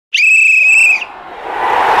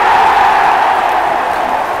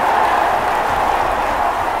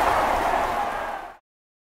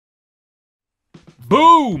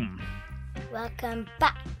Welcome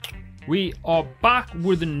back. We are back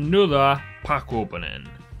with another pack opening.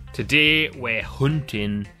 Today we're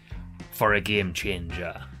hunting for a game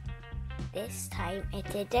changer. This time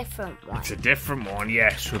it's a different one. It's a different one,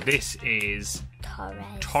 yes. So this is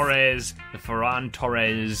Torres, the Ferran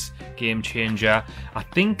Torres game changer. I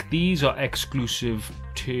think these are exclusive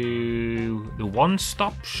to the One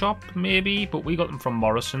Stop Shop, maybe, but we got them from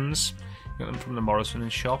Morrison's. We got them from the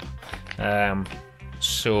Morrison's shop.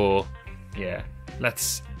 So yeah,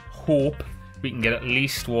 let's hope we can get at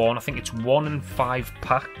least one. I think it's 1 in 5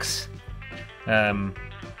 packs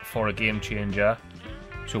for a game changer.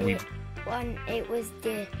 So it was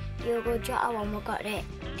the Diogo Jota one. We got it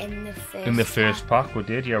in the first. In the first pack, we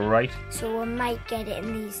did. You're right. So we might get it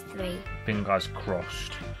in these 3. Fingers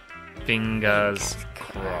crossed. Fingers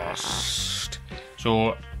crossed.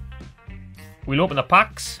 So we'll open the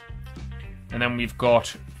packs, and then we've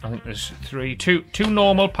got, I think there's two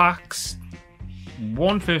normal packs,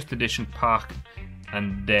 1 first edition pack,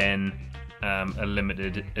 and then a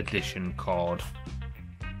limited edition card.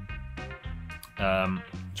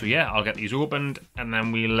 So yeah, I'll get these opened, and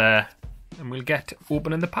then we'll get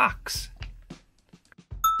opening the packs.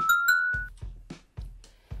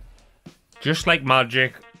 Just like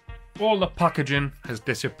magic, all the packaging has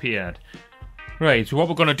disappeared. Right, so what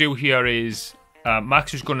we're going to do here is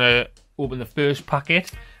Max is going to open the first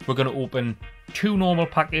packet. We're going to open 2 normal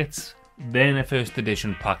packets, then a first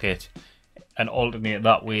edition packet, and alternate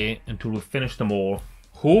that way until we've finished them all.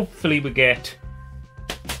 Hopefully we get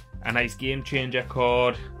a nice game changer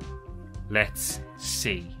card. Let's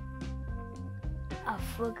see.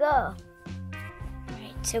 Off we go.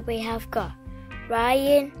 Right, so we have got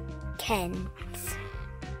Ryan Kent,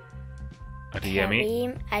 Adeyemi,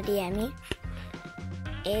 Karim Adeyemi,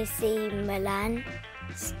 AC Milan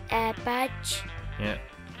badge, yeah,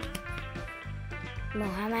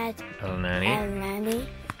 Mohamed El Nani, El-Nani,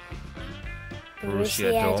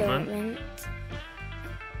 Borussia Dortmund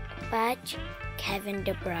badge, Kevin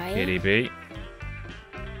De Bruyne, KDB,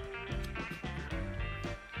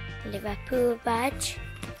 Liverpool badge,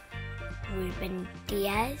 Ruben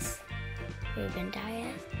Diaz,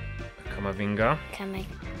 Camavinga,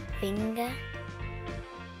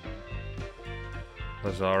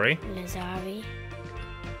 Lazari,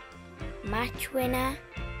 match winner,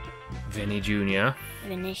 Vinny Jr.,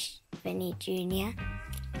 Vinny Jr.,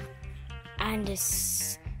 and a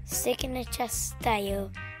signature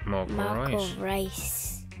style, Marco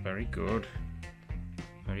Rice. Very good.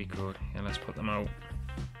 Very good. Yeah, let's put them out.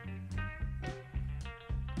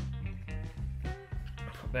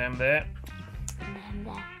 Put them there. And then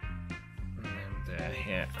there. And them there,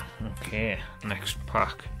 yeah. Okay, next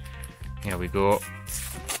pack. Here we go.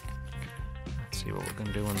 Let's see what we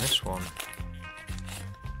can do on this one.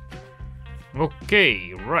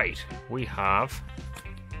 Okay, right. We have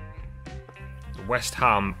the West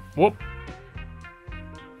Ham. Whoop!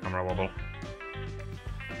 Camera wobble.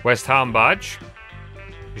 West Ham badge.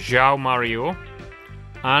 João Mario.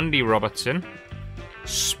 Andy Robertson.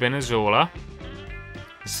 Spinazzola.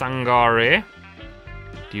 Sangare.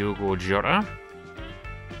 Diogo Jota.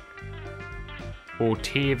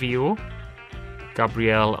 Otavio.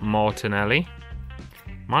 Gabriel Martinelli.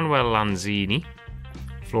 Manuel Lanzini.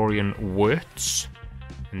 Florian Wirtz.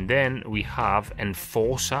 And then we have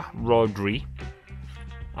Enforcer Rodri.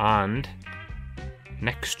 And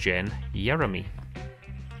Next Gen Jeremy.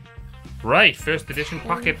 Right, first edition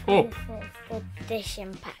packet up. First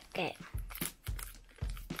edition packet.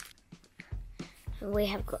 We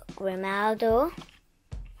have got Grimaldo,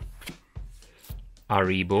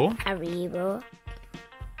 Aribo,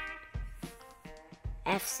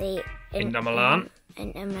 FC Inter Milan,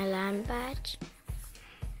 badge,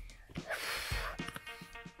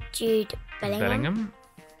 Jude Bellingham.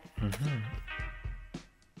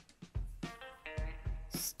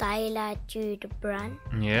 Styler Jude Brand.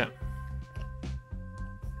 Yeah.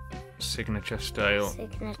 Signature style.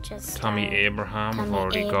 Tommy Abraham. We've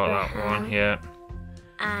already got that one. Yeah.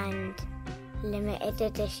 And limited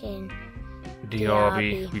edition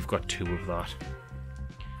Diaby. We've got 2 of that.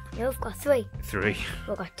 No, we've got 3. 3.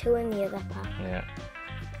 We've got 2 in the other pack. Yeah.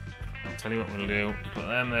 I'll tell you what we'll do. We'll put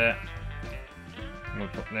them there. We'll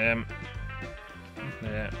put them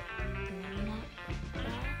there.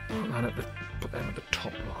 Put them at the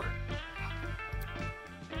top, look.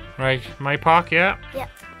 Right, my pack, yeah? Yep.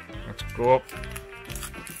 Let's go up.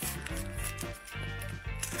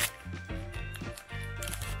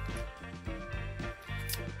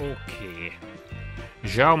 Okay.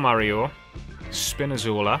 João Mario,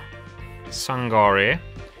 Spinazzola, Sangare,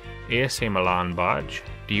 AC Milan badge,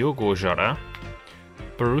 Diogo Jota,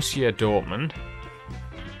 Borussia Dortmund,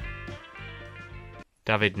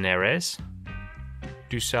 David Neres,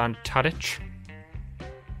 Dusan Tadic,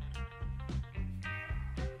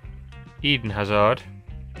 Eden Hazard,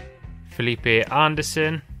 Felipe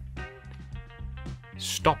Anderson,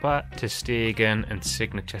 Stopper Ter Stegen, and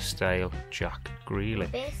signature style Jack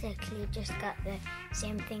Grealish. Basically, just got the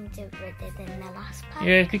same thing to did in the last pack.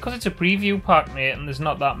 Yeah, because it's a preview pack, mate, and there's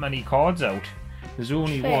not that many cards out. There's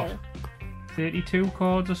only, True. what, 32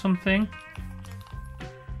 cards or something?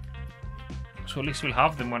 So at least we'll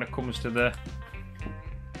have them when it comes to the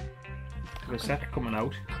set coming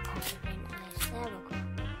out.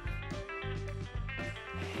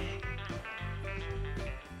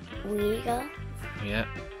 There we go. Weagle. Yeah,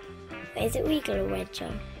 Is it Weagle or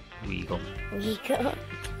Wedger? Weagle. Weagle.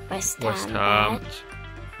 West West Ham. Ham.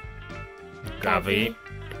 Gavi.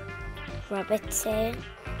 Robertson.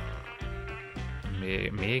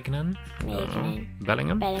 Magnan. Magnan.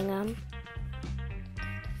 Bellingham. Bellingham.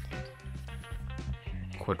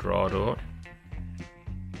 Quadrado.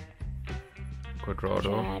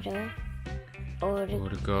 Gerardo.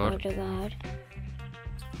 Odegaard. Odegaard.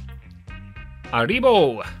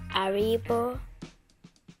 Aribo. Aribo.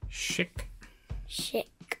 Schick. Schick.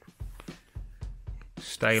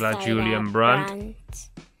 Styler Julian Brandt.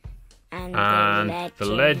 And the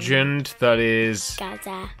legend that is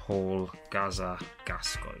Gaza. Paul Gaza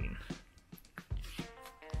Gascoigne.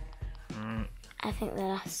 I think the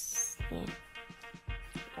last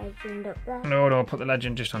legend up there. No, put the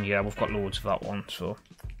legend just on. Yeah, we've got loads of that one, so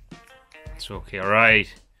it's okay.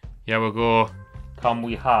 Alright, here we go. Can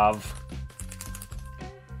we have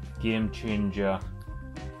game changer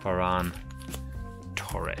Ferran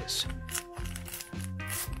Torres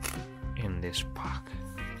in this pack?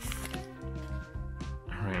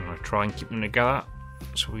 Alright, I'm going to try and keep them together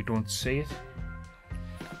so we don't see it.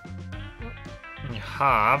 You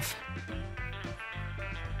have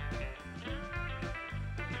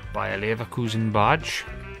Bayer Leverkusen badge,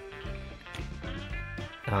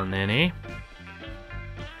 El Nene,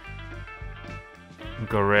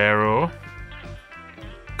 Guerrero,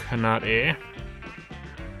 Kanate,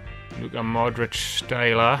 Luka Modric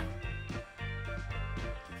Styler,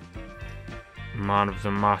 Man of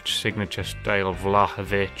the Match signature style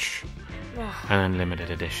Vlahovic, and then limited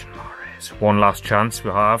edition Mahrez. One last chance we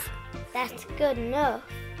have. That's good enough.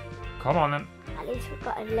 Come on then. At least we've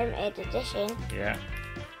got a limited edition. Yeah.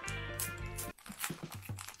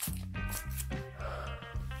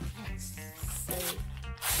 Let's see.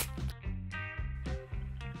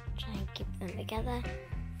 Try and keep them together.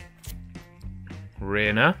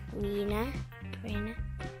 Reina, Reina.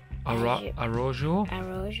 Araujo,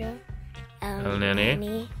 El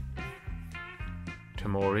Nene.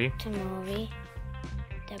 Tomori,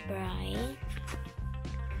 De Bruyne.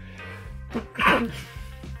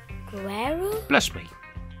 Guerrero. bless me,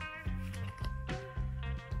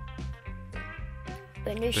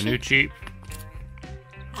 Bonucci.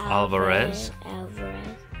 Alvarez,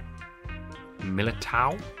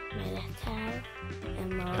 Militao,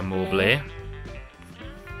 Immobile,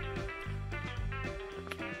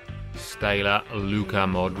 Styler Luka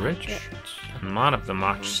Modric, and Man of the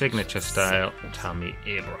Match signature style Tammy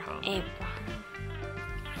Abraham.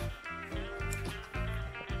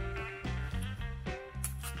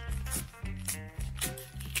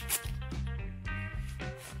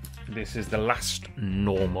 This is the last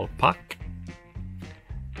normal pack.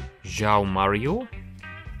 João Mario,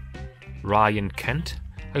 Ryan Kent.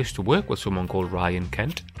 I used to work with someone called Ryan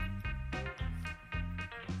Kent.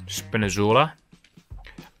 Spinazzola,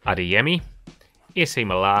 Adeyemi, AC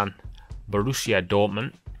Milan, Borussia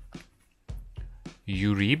Dortmund,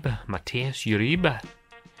 Matthias Uribe,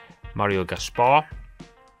 Mario Gaspar,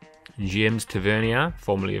 James Tavernier,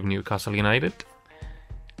 formerly of Newcastle United,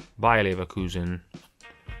 Bayer Leverkusen.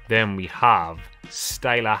 Then we have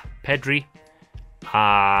Styler Pedri,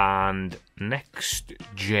 and next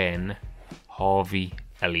gen Harvey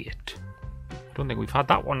Elliott. I don't think we've had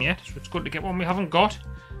that one yet, so it's good to get one we haven't got.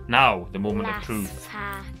 Now, the moment of truth.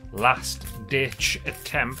 Last ditch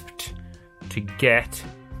attempt to get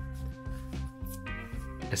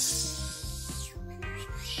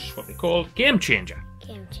what they call game changer.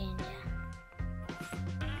 Game changer.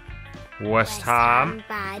 West Ham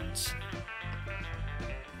badge.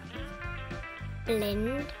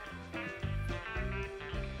 Blind.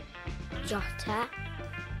 Jota.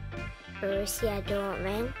 Borussia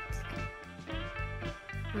Dortmund.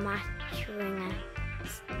 Match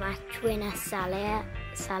winner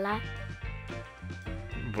Salah.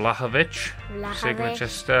 Vlahovic. Signature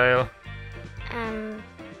style.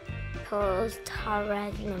 Paul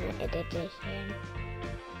Torres limited edition.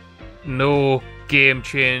 No game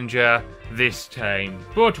changer this time,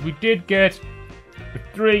 but we did get a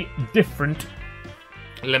 3 different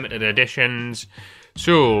limited editions.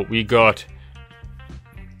 So we got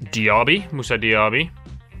Musa Diaby,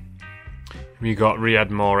 we got Riyad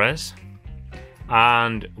Mahrez,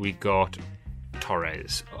 and we got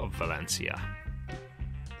Torres of Valencia.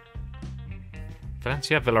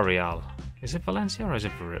 Villarreal. Is it Valencia or is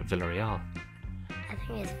it Villarreal? I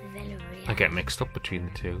think it's Villarreal. I get mixed up between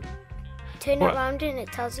the two. Turn it around and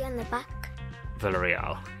it tells you on the back.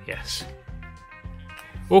 Villarreal, yes.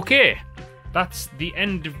 Okay, that's the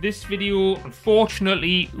end of this video.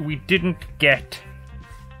 Unfortunately, we didn't get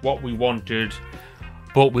what we wanted,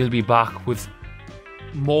 but we'll be back with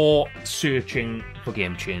more searching for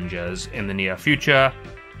game changers in the near future.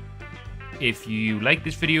 If you like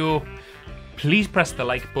this video, please press the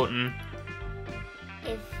like button.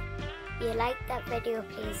 If you like that video,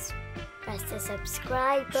 please press the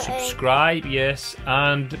subscribe button. Subscribe, yes,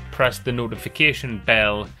 and press the notification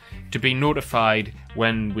bell to be notified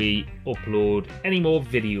when we upload any more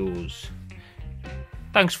videos.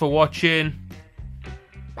 Thanks for watching.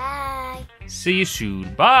 Bye. See you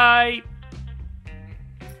soon. Bye.